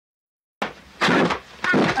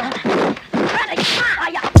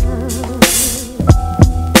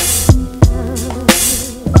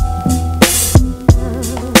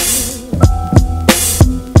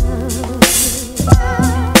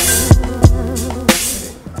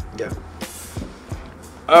Yeah.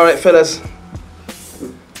 All right, fellas.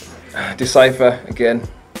 Decipher again.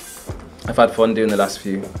 I've had fun doing the last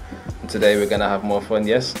few. And today we're gonna have more fun.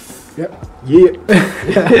 Yes. Yep.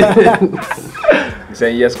 Yeah. You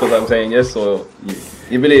saying yes because I'm saying yes, or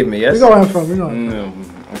you believe me? Yes. We gotta have fun. We gotta have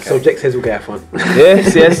fun. Okay. Subject says we'll get fun.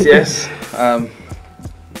 Yes, yes, yes.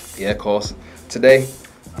 Yeah, of course. Today,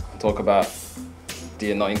 I'll talk about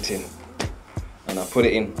the anointing, and I put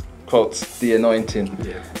it in quotes, the anointing.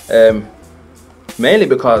 Yeah. Mainly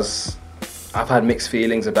because I've had mixed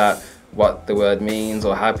feelings about what the word means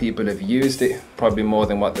or how people have used it, probably more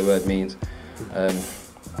than what the word means. And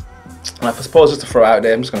I suppose just to throw out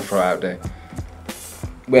there, I'm just going to throw out there,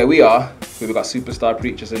 where we are, we've got superstar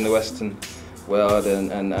preachers in the Western world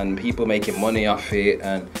and people making money off it,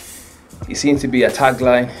 and it seems to be a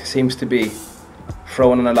tagline, seems to be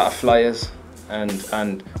thrown on a lot of flyers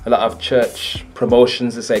and a lot of church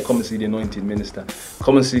promotions to say, come and see the anointed minister,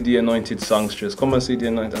 come and see the anointed songstress, come and see the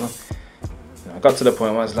anointed. I got to the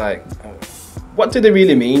point where I was like, what do they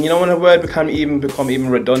really mean? You know, when a word become even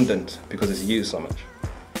redundant because it's used so much.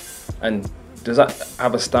 And does that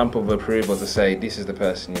have a stamp of approval to say, this is the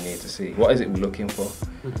person you need to see? What is it we're looking for?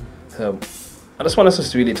 Mm-hmm. So I just want us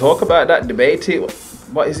to really talk about that, debate it.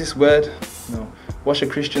 What is this word? You know, what should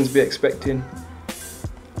Christians be expecting?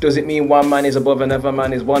 Does it mean one man is above another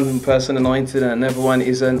man? Is one person anointed and another one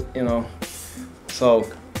isn't? You know, so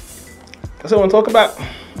that's what I want to talk about.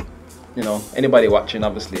 You know, anybody watching,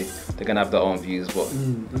 obviously, they're gonna have their own views, but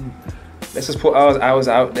let's just put ours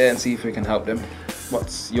out there and see if we can help them.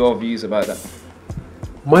 What's your views about that?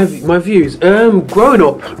 My views. Growing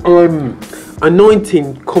up,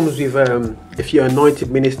 anointing comes with if you're an anointed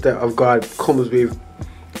minister of God, comes with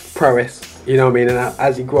prowess. You know what I mean? And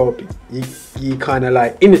as you grow up, you kind of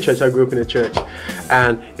like, in the church, I grew up in the church,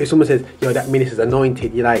 and if someone says, yo, that minister's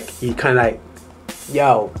anointed, you kind of like,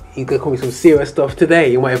 yo, he's gonna call me some serious stuff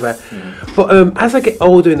today and whatever. But as I get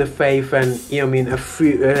older in the faith, and you know what I mean,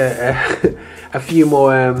 a few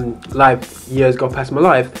more life years go past my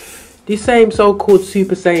life, these same so-called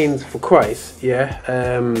super saints for Christ,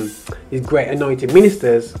 these great anointed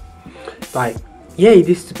ministers, like, yeah,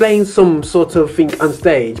 displaying some sort of thing on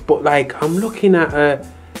stage, but like I'm looking at a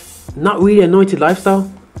not really anointed lifestyle.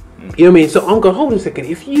 You know what I mean? So I'm going, hold on a second,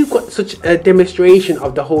 if you've got such a demonstration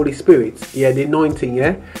of the Holy Spirit, the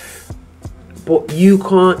anointing, but you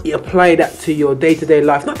can't apply that to your day-to-day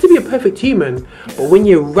life, not to be a perfect human, but when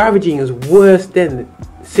you're ravaging as worse than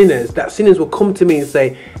sinners, that sinners will come to me and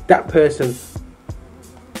say, that person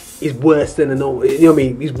is worse than you know what I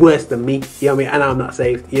mean, he's worse than me, you know what I mean, and I'm not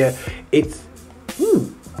saved. Yeah, it's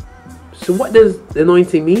so what does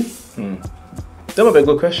anointing mean? That might be a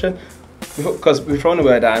good question, because we've thrown the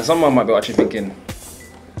word out and someone might be actually thinking,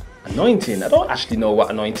 anointing? I don't actually know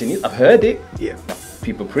what anointing is. I've heard it. Yeah.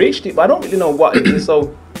 People preached it, but I don't really know what it is.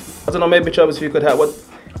 So I don't know, maybe Treblez, if you could help,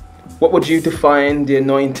 what would you define the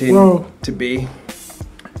anointing to be?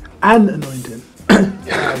 An anointing.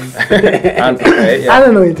 And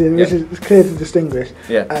anointing, which is clear to distinguish.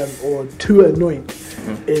 Yeah. Or to anoint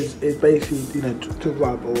is basically, you know, to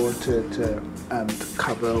rub or to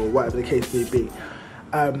cover or whatever the case may be.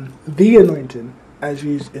 The anointing, as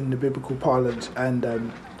used in the biblical parlance and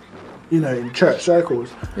you know, in church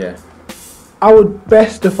circles. Yeah. I would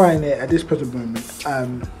best define it at this present moment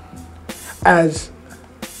as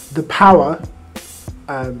the power,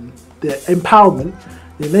 the empowerment,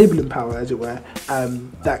 the enabling power, as it were,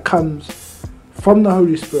 that comes from the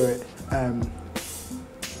Holy Spirit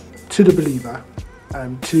to the believer,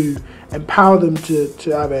 to empower them to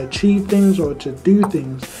either achieve things or to do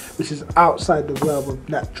things which is outside the realm of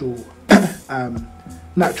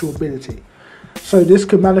natural ability. So this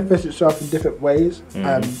can manifest itself in different ways,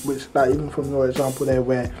 which, like even from your example there,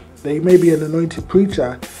 where they may be an anointed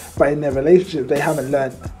preacher, but in their relationship they haven't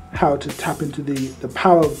learned how to tap into the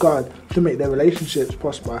power of God to make their relationships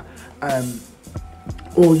prosper.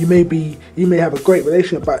 Or you may have a great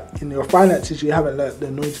relationship, but in your finances you haven't learned the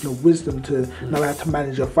anointing of wisdom to know how to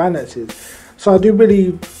manage your finances. So I do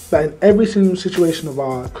believe that in every single situation of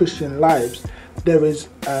our Christian lives, there is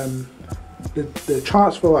the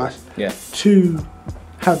chance for us to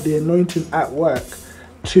have the anointing at work,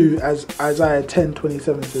 to, as Isaiah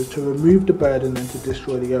 10:27 says, to remove the burden and to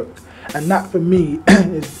destroy the yoke. And that for me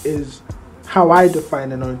is how I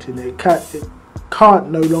define anointing. It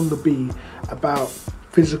can't no longer be about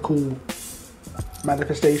physical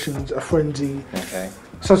manifestations, a frenzy,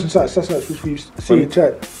 such and such, which we see in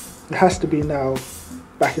church. It has to be now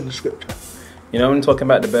back in the scripture. You know, when we're talking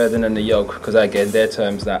about the burden and the yoke, because again, they're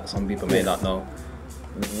terms that some people may not know.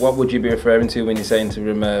 What would you be referring to when you're saying to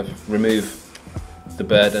remove the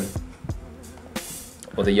burden?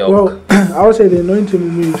 or the yoke? Well, I would say the anointing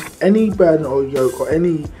removes any burden or yoke or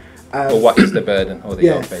any. Or what is the burden or the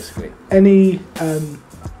yoke, basically? Anything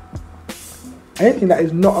that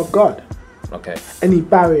is not of God. Okay. Any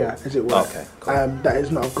barrier, as it were. Okay. Cool. That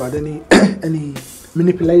is not of God. Any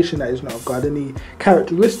manipulation that is not of God. Any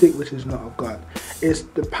characteristic which is not of God. It's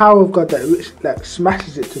the power of God that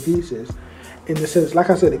smashes it to pieces. In the sense, like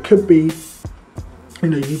I said, it could be,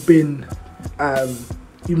 you've been,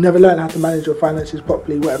 you've never learned how to manage your finances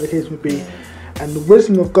properly, whatever the case may be. And the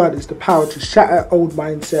wisdom of God is the power to shatter old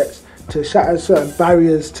mindsets, to shatter certain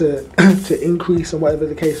barriers, to increase, and whatever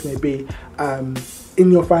the case may be,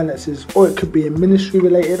 in your finances. Or it could be in ministry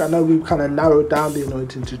related. I know we've kind of narrowed down the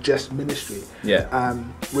anointing to just ministry,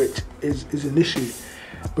 which is an issue.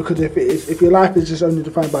 Because if your life is just only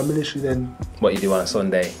defined by ministry, then what you do on a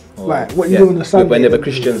Sunday, right? What you do on a Sunday, whenever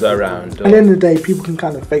Christians are around. At the end of the day, people can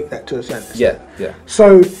kind of fake that to a certain extent. Yeah.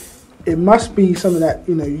 So it must be something that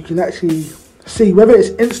you can actually see, whether it's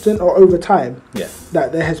instant or over time. Yeah.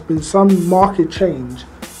 That there has been some marked change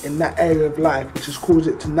in that area of life, which has caused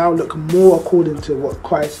it to now look more according to what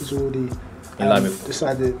Christ has already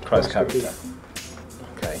decided. Christ's character.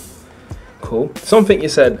 Okay. Cool. Something you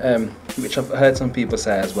said, which I've heard some people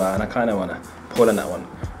say as well, and I kind of want to pull on that one.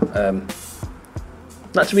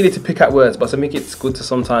 Not really to pick out words, but I think it's good to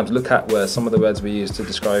sometimes look at words, some of the words we use to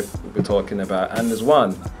describe what we're talking about. And there's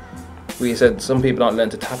one where you said some people don't learn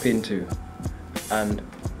to tap into. And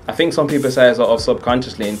I think some people say sort of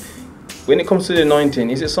subconsciously, when it comes to the anointing,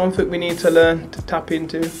 is it something we need to learn to tap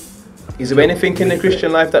into? Is there anything in the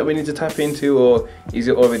Christian life that we need to tap into, or is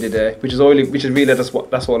it already there? Which is really that's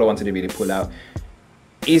what I wanted to really pull out.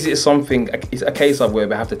 Is it something? Is it a case of where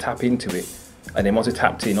we have to tap into it, and then once we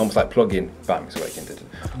tapped in, almost like plug in, bam, it's working.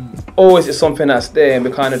 Or is it something that's there and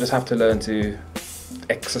we kind of just have to learn to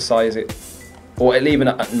exercise it, or even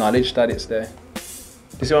acknowledge that it's there?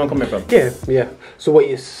 You see where I'm coming from? Yeah. So what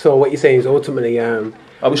you're saying is ultimately, are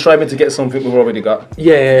we striving to get something we've already got?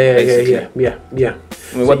 Yeah.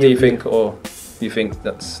 I mean, what do you think, or do you think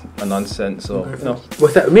that's a nonsense, or no?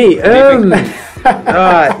 What's that? Me?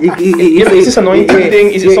 Is this anointing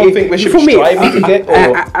thing? Is it something we should be striving to get?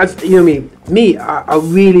 Or? I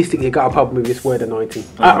realistically got a problem with this word anointing.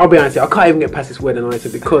 I'll be honest, I can't even get past this word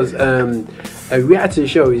anointing because a reality to the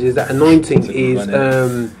show is that anointing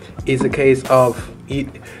is a case of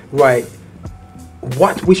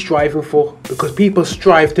what we're striving for, because people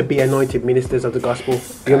strive to be anointed ministers of the gospel. You know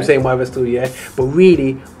what I'm saying? Whatever still, yeah. But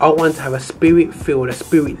really, I want to have a spirit-filled, a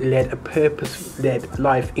spirit-led, a purpose-led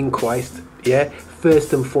life in Christ. Yeah,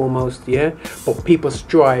 first and foremost. Yeah, but people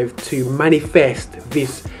strive to manifest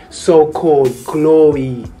this so-called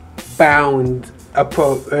glory-bound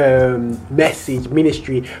message,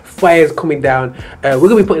 ministry, fire's coming down. We're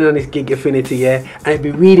gonna be putting on this gig Affinity, yeah, and it'd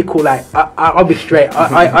be really cool. Like I'll be straight.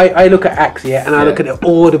 I look at Acts, yeah, and I look at the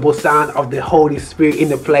audible sound of the Holy Spirit in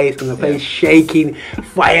the place, and the place shaking,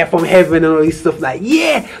 fire from heaven, and all this stuff. Like,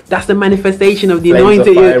 yeah, that's the manifestation of the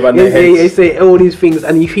anointing. You say all these things,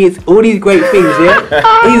 and you hear all these great things. Yeah,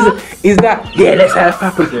 is that let's have it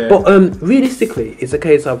happen. Yeah. But realistically, it's a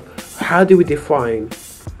case of how do we define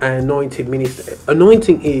an anointed minister?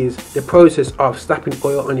 Anointing is the process of slapping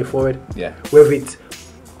oil on your forehead. Yeah. Whether it's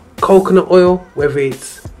coconut oil, whether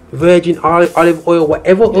it's virgin olive oil,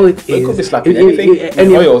 whatever oil it is. It could be slapping anything.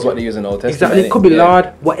 Oil is what they use in Old Testament. Exactly. It could be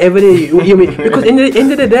lard, whatever it is. You mean? Because in the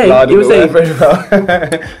end of the day, you saying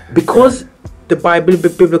because the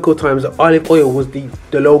biblical times, olive oil was the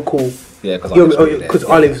local. Yeah, because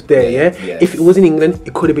olives there. Yeah. If it was in England,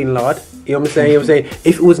 it could have been lard. You know what I'm saying?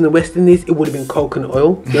 If it was in the West Indies, it would have been coconut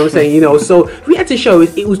oil. You know what I'm saying? So we had to show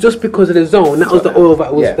it was just because of the zone. That was the oil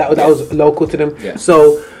that was local to them. Yeah.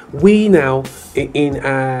 So we now in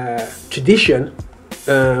tradition,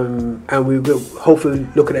 and we will hopefully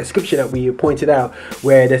look at that scripture that we pointed out,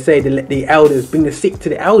 where they say the elders bring the sick to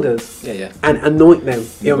the elders, and anoint them.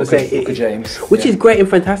 You know what I'm saying? Book of James, which is great and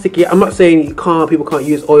fantastic. Yeah, I'm not saying people can't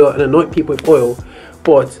use oil and anoint people with oil,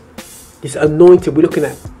 but it's anointed. We're looking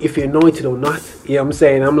at if you're anointed or not. You know what I'm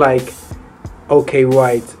saying? I'm like, okay,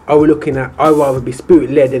 right. Are we looking at? I'd rather be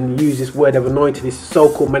spirit led and use this word of anointed, this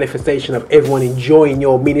so-called manifestation of everyone enjoying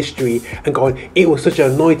your ministry and going, it was such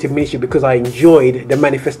an anointed ministry because I enjoyed the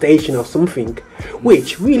manifestation of something,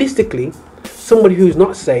 which realistically, somebody who's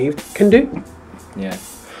not saved can do. Yeah,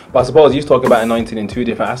 but I suppose you talk about anointing in two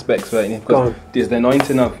different aspects, right? Because there's the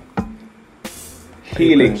anointing of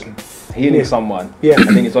healing someone,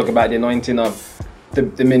 and then you talk about the anointing of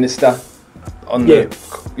the minister on the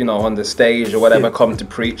on the stage or whatever, come to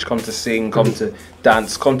preach, come to sing, come to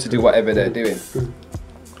dance, come to do whatever they're doing.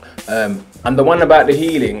 And the one about the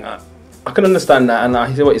healing, I can understand that, and I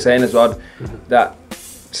hear what you're saying as well, that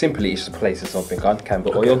simply it's just a place of something on. Can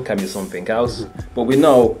be oil, can be something else. But we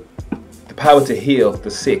know the power to heal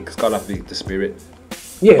the sick has got to be the Spirit.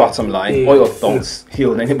 Yeah. Bottom line, oil don't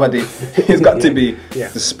heal anybody. It's got to be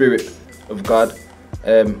the Spirit of God.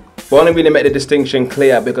 But I want to really make the distinction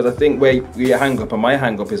clear, because I think where your hang up and my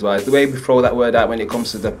hang up is the way we throw that word out when it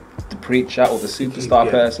comes to the preacher or the superstar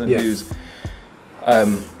person who's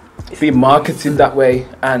being marketed that way,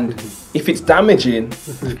 and if it's damaging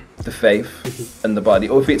the faith and the body,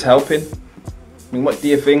 or if it's helping. I mean, what do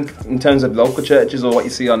you think in terms of local churches, or what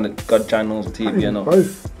you see on the God channels or TV and all?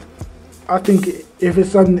 Both. I think if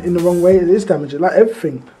it's done in the wrong way, it is damaging. Like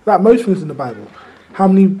everything, like most things in the Bible. How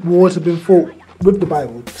many wars have been fought with the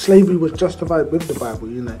Bible? Slavery was justified with the Bible,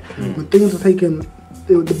 you know. When things are taken,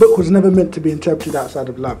 the book was never meant to be interpreted outside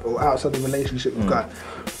of love or outside the relationship with God.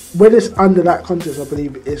 When it's under that context, I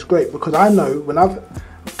believe it's great, because I know when I've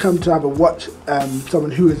come to have a watch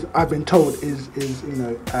someone who is, I've been told is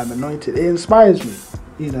anointed, it inspires me,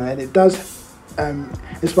 you know, and it does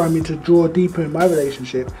inspire me to draw deeper in my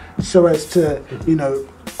relationship, so as to, you know,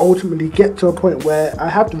 ultimately get to a point where I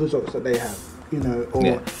have the results that they have, you know,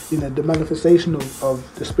 or you know, the manifestation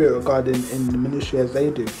of the Spirit of God in the ministry as they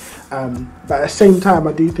do. But at the same time,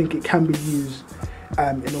 I do think it can be used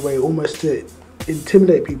in a way almost to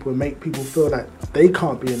intimidate people and make people feel like they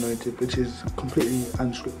can't be anointed, which is completely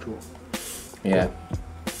unscriptural. Yeah.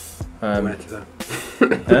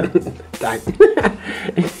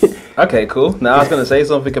 Okay, cool. Now I was going to say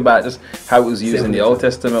something about just how it was used in the Old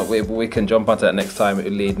Testament. We can jump onto that next time. It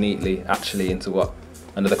will lead neatly actually into what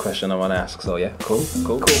another question I want to ask. So yeah, cool.